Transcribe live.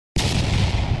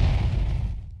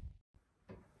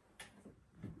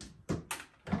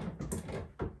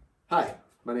Hi,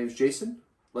 my name is Jason.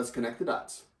 Let's connect the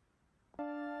dots.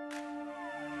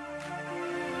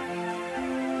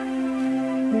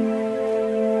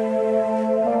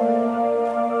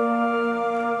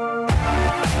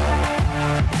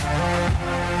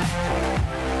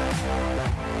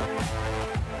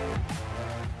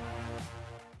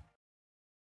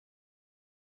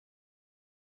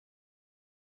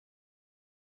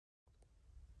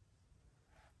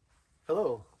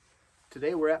 Hello,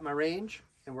 today we're at my range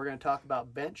and we're going to talk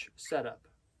about bench setup.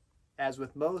 As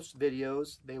with most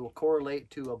videos, they will correlate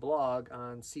to a blog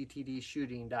on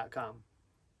ctdshooting.com.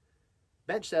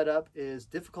 Bench setup is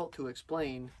difficult to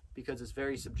explain because it's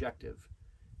very subjective.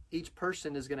 Each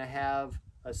person is going to have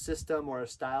a system or a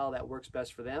style that works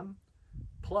best for them,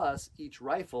 plus each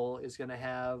rifle is going to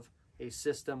have a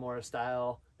system or a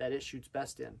style that it shoots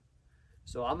best in.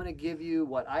 So I'm going to give you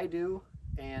what I do,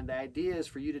 and the idea is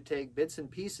for you to take bits and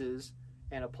pieces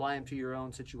and apply them to your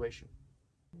own situation.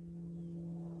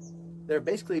 There are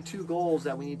basically two goals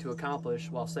that we need to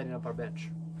accomplish while setting up our bench.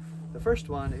 The first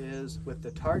one is with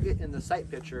the target in the sight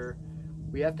picture,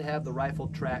 we have to have the rifle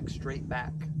track straight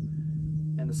back.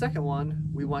 And the second one,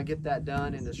 we want to get that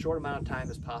done in as short amount of time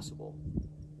as possible.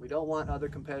 We don't want other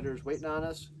competitors waiting on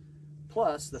us.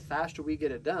 Plus, the faster we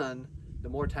get it done, the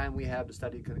more time we have to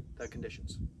study the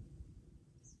conditions.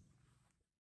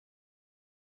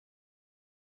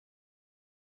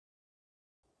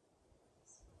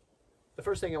 The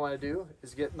first thing I want to do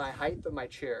is get my height of my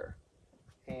chair.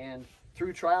 And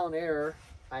through trial and error,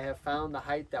 I have found the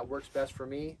height that works best for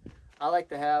me. I like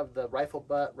to have the rifle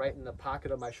butt right in the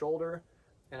pocket of my shoulder,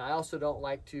 and I also don't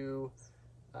like to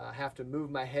have to move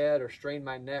my head or strain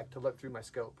my neck to look through my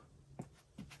scope.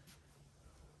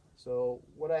 So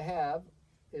what I have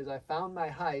is I found my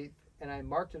height and I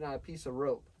marked it on a piece of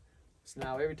rope. So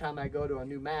now every time I go to a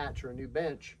new match or a new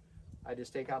bench, I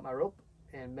just take out my rope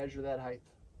and measure that height.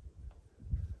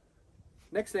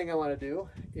 Next thing I want to do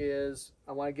is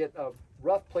I want to get a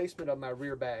rough placement of my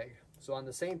rear bag. So on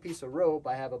the same piece of rope,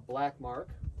 I have a black mark.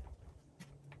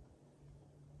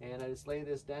 And I just lay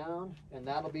this down, and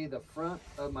that'll be the front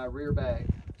of my rear bag.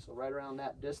 So right around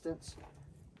that distance.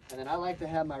 And then I like to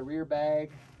have my rear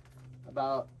bag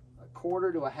about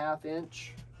 1/4 to 1/2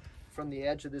 inch from the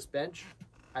edge of this bench.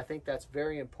 I think that's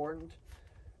very important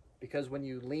because when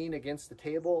you lean against the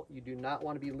table, you do not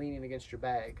want to be leaning against your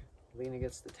bag. Lean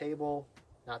against the table,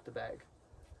 not the bag.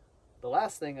 The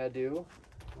last thing I do,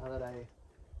 now that I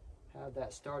have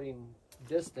that starting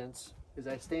distance, is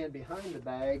I stand behind the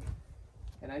bag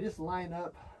and I just line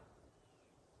up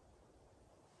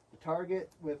the target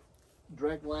with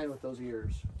direct line with those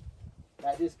ears.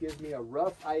 That just gives me a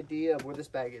rough idea of where this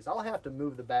bag is. I'll have to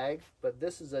move the bag, but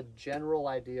this is a general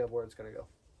idea of where it's going to go.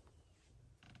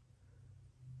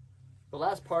 The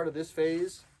last part of this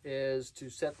phase is to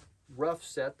rough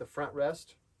set the front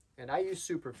rest, and I use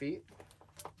super feet.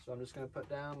 So I'm just going to put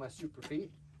down my super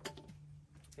feet,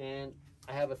 and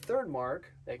I have a third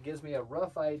mark that gives me a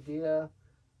rough idea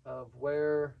of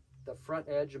where the front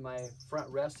edge of my front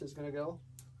rest is going to go.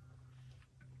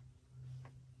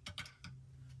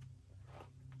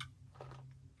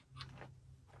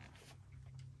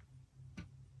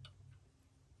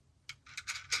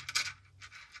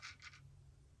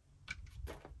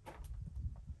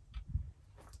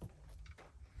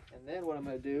 And then what I'm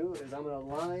going to do is I'm going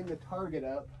to line the target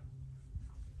up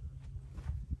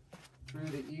through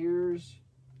the ears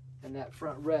and that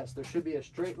front rest. There should be a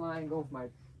straight line going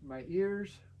from my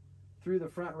ears through the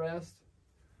front rest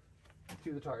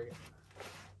to the target.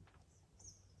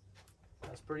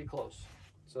 That's pretty close.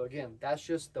 So again, that's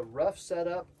just the rough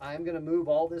setup. I'm going to move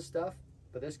all this stuff,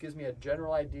 but this gives me a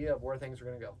general idea of where things are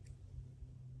going to go.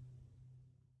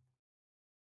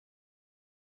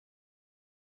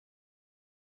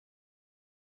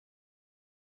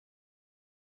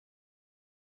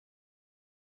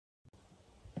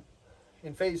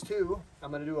 In phase 2,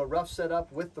 I'm going to do a rough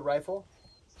setup with the rifle.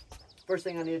 First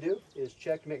thing I need to do is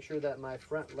check to make sure that my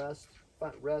front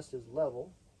rest is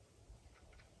level.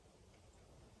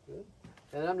 Good.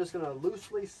 And then I'm just going to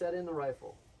loosely set in the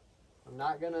rifle. I'm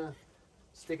not going to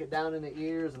stick it down in the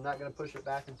ears. I'm not going to push it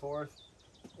back and forth.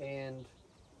 And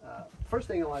first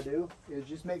thing I want to do is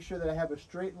just make sure that I have a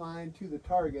straight line to the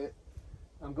target.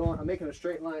 I'm making a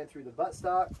straight line through the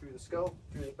buttstock, through the scope,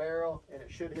 through the barrel, and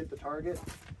it should hit the target.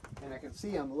 And I can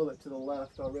see I'm a little bit to the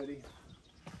left already.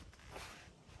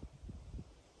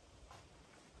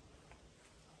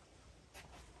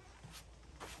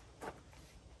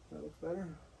 That looks better.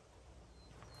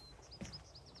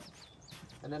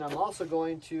 And then I'm also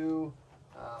going to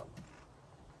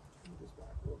move this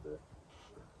back a little bit.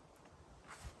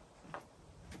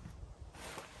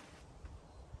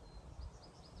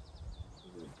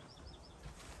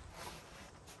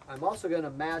 I'm also going to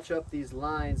match up these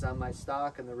lines on my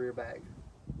stock and the rear bag.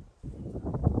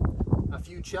 A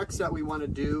few checks that we want to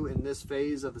do in this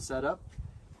phase of the setup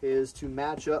is to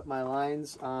match up my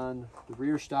lines on the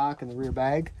rear stock and the rear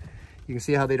bag. You can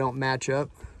see how they don't match up.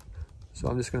 So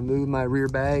I'm just going to move my rear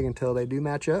bag until they do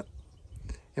match up.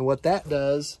 And what that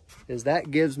does is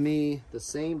that gives me the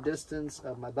same distance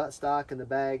of my buttstock and the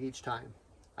bag each time.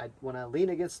 When I lean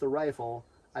against the rifle,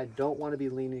 I don't want to be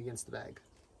leaning against the bag.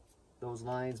 Those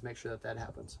lines, make sure that that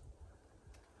happens.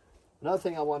 Another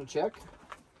thing I want to check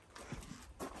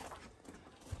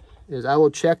is I will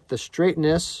check the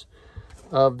straightness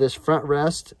of this front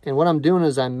rest. And what I'm doing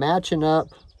is I'm matching up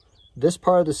this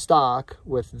part of the stock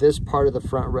with this part of the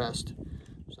front rest.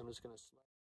 So I'm just going to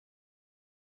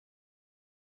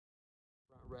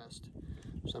front rest.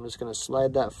 So I'm just going to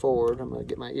slide that forward. I'm going to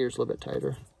get my ears a little bit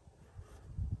tighter.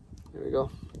 There we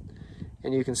go.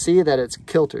 And you can see that it's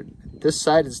kiltered. This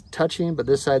side is touching, but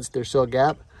this side's there's still a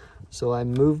gap. So I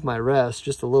moved my rest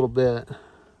just a little bit.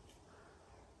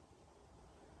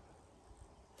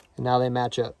 And now they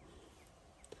match up.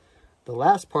 The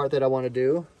last part that I want to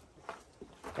do,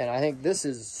 and I think this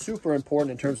is super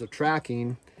important in terms of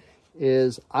tracking,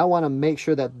 is I want to make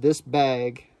sure that this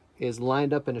bag is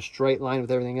lined up in a straight line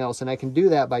with everything else. And I can do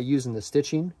that by using the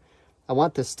stitching. I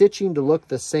want the stitching to look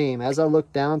the same. As I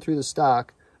look down through the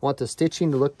stock, I want the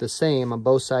stitching to look the same on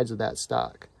both sides of that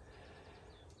stock.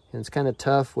 And it's kind of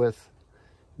tough with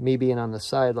me being on the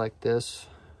side like this,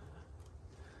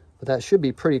 but that should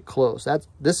be pretty close.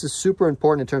 This is super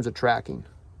important in terms of tracking.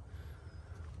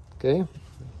 Okay,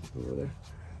 over there.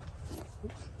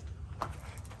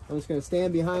 I'm just going to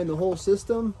stand behind the whole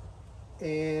system,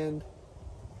 and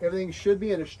everything should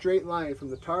be in a straight line from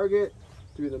the target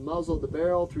through the muzzle of the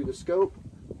barrel, through the scope,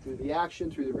 through the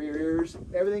action, through the rear ears.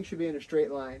 Everything should be in a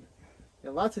straight line.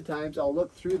 And lots of times I'll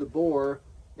look through the bore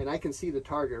and I can see the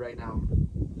target right now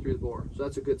through the bore. So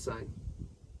that's a good sign.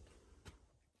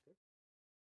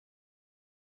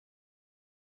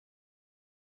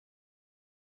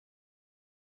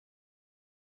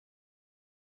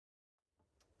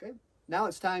 Okay, now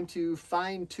it's time to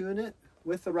fine tune it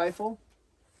with the rifle.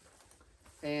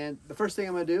 And the first thing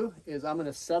I'm going to do is I'm going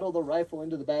to settle the rifle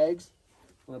into the bags.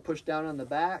 I'm going to push down on the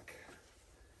back,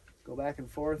 go back and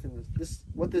forth, and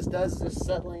what this does is just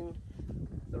settling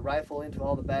the rifle into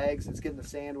all the bags. It's getting the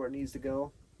sand where it needs to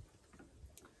go.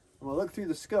 I'm going to look through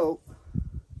the scope,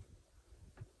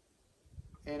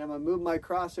 and I'm going to move my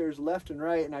crosshairs left and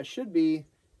right, and I should be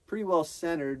pretty well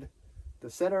centered. The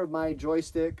center of my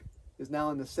joystick is now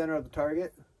in the center of the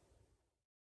target.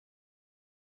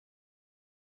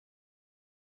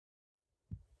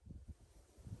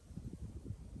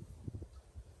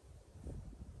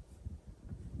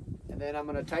 And then I'm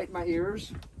going to tighten my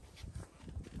ears.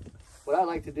 What I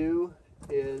like to do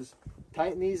is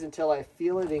tighten these until I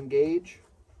feel it engage.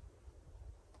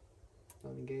 That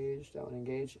one engaged, that one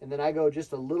engaged. And then I go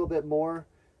just a little bit more.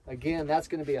 Again, that's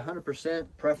going to be 100%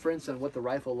 preference on what the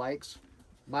rifle likes.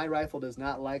 My rifle does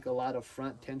not like a lot of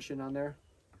front tension on there.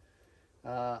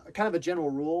 Kind of a general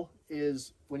rule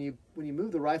is when you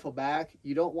move the rifle back,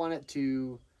 you don't want it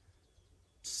to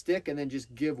stick and then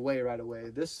just give way right away.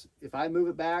 If I move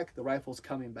it back, the rifle's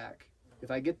coming back. If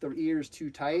I get the ears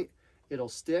too tight, it'll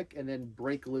stick and then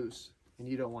break loose, and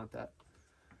you don't want that.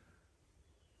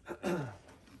 All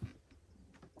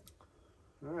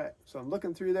right, so I'm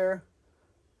looking through there.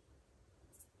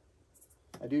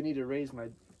 I do need to raise my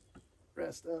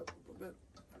rest up a little bit.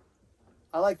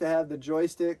 I like to have the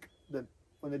joystick,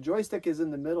 when the joystick is in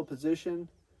the middle position,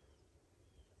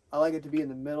 I like it to be in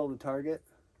the middle of the target.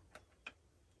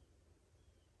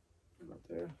 Up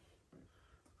there.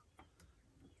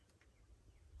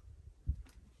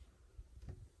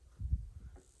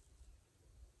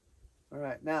 All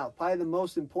right, now probably the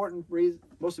most important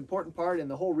part, and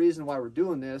the whole reason why we're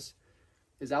doing this,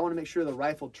 is I want to make sure the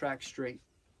rifle tracks straight.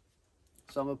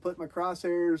 So I'm going to put my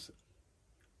crosshairs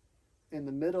in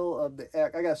the middle of the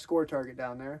X. I got a score target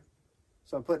down there,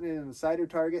 so I'm putting it in the sighted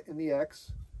target in the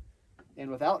X, and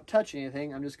without touching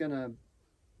anything, I'm just going to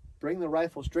bring the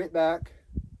rifle straight back,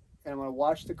 and I'm going to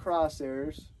watch the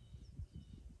crosshairs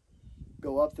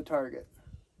go up the target.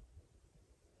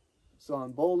 So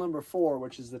on bowl number 4,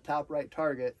 which is the top right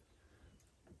target,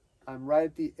 I'm right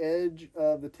at the edge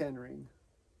of the 10 ring.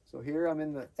 So here I'm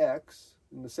in the X,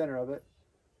 in the center of it.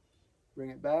 Bring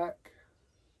it back.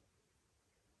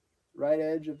 Right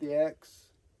edge of the X.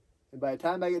 And by the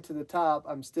time I get to the top,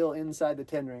 I'm still inside the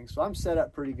 10 ring. So I'm set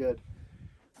up pretty good.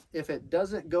 If it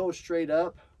doesn't go straight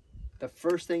up, the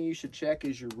first thing you should check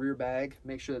is your rear bag.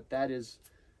 Make sure that that is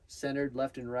centered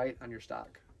left and right on your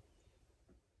stock.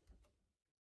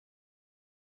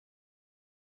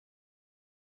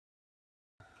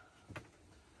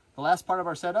 The last part of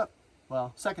our setup,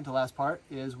 well, second to last part,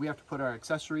 is we have to put our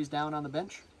accessories down on the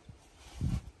bench.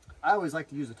 I always like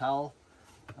to use a towel.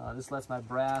 This lets my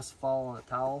brass fall on a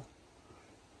towel.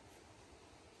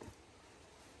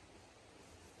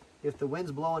 If the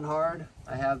wind's blowing hard,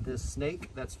 I have this snake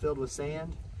that's filled with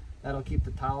sand. That'll keep the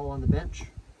towel on the bench.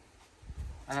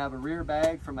 I have a rear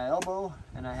bag for my elbow,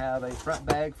 and I have a front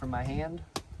bag for my hand.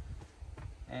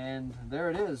 And there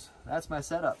it is. That's my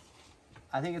setup.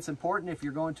 I think it's important if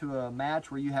you're going to a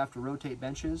match where you have to rotate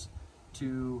benches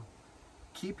to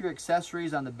keep your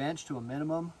accessories on the bench to a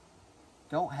minimum.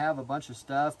 Don't have a bunch of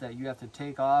stuff that you have to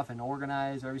take off and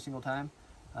organize every single time.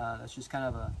 That's just kind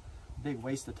of a big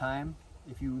waste of time.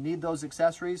 If you need those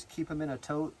accessories, keep them in a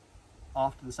tote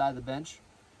off to the side of the bench.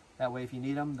 That way if you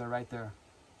need them, they're right there.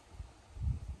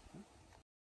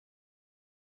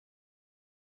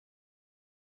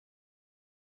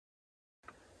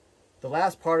 The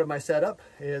last part of my setup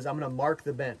is I'm going to mark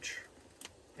the bench.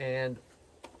 And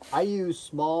I use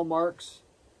small marks,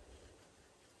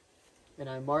 and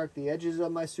I mark the edges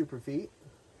of my super feet.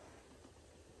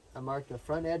 I mark the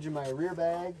front edge of my rear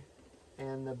bag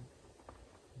and the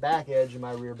back edge of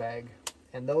my rear bag.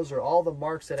 And those are all the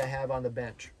marks that I have on the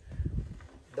bench.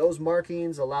 Those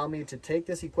markings allow me to take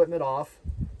this equipment off,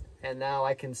 and now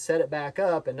I can set it back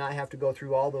up and not have to go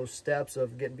through all those steps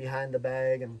of getting behind the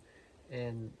bag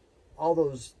and all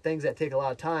those things that take a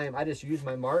lot of time. I just use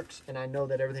my marks and I know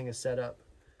that everything is set up.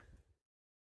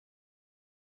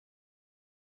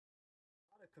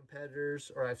 A lot of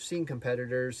competitors, or I've seen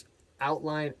competitors,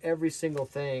 outline every single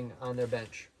thing on their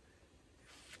bench.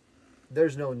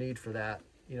 There's no need for that.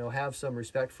 You know, have some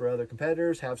respect for other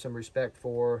competitors, have some respect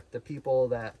for the people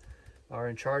that are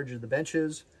in charge of the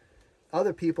benches.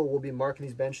 Other people will be marking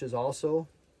these benches also.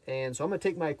 And so I'm going to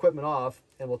take my equipment off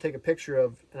and we'll take a picture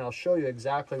of, and I'll show you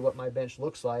exactly what my bench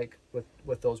looks like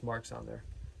with those marks on there.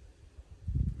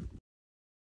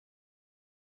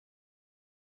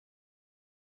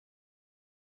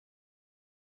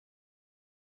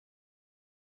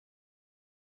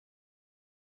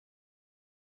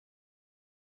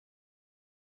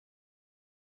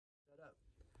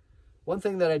 One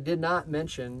thing that I did not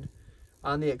mention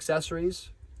on the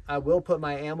accessories, I will put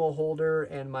my ammo holder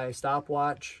and my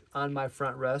stopwatch on my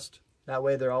front rest. That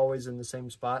way they're always in the same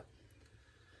spot.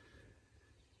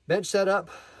 Bench setup,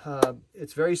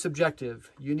 it's very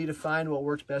subjective. You need to find what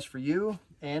works best for you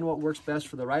and what works best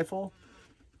for the rifle.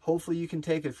 Hopefully you can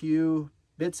take a few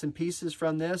bits and pieces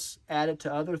from this, add it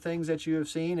to other things that you have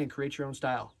seen, and create your own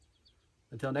style.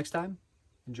 Until next time,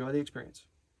 enjoy the experience.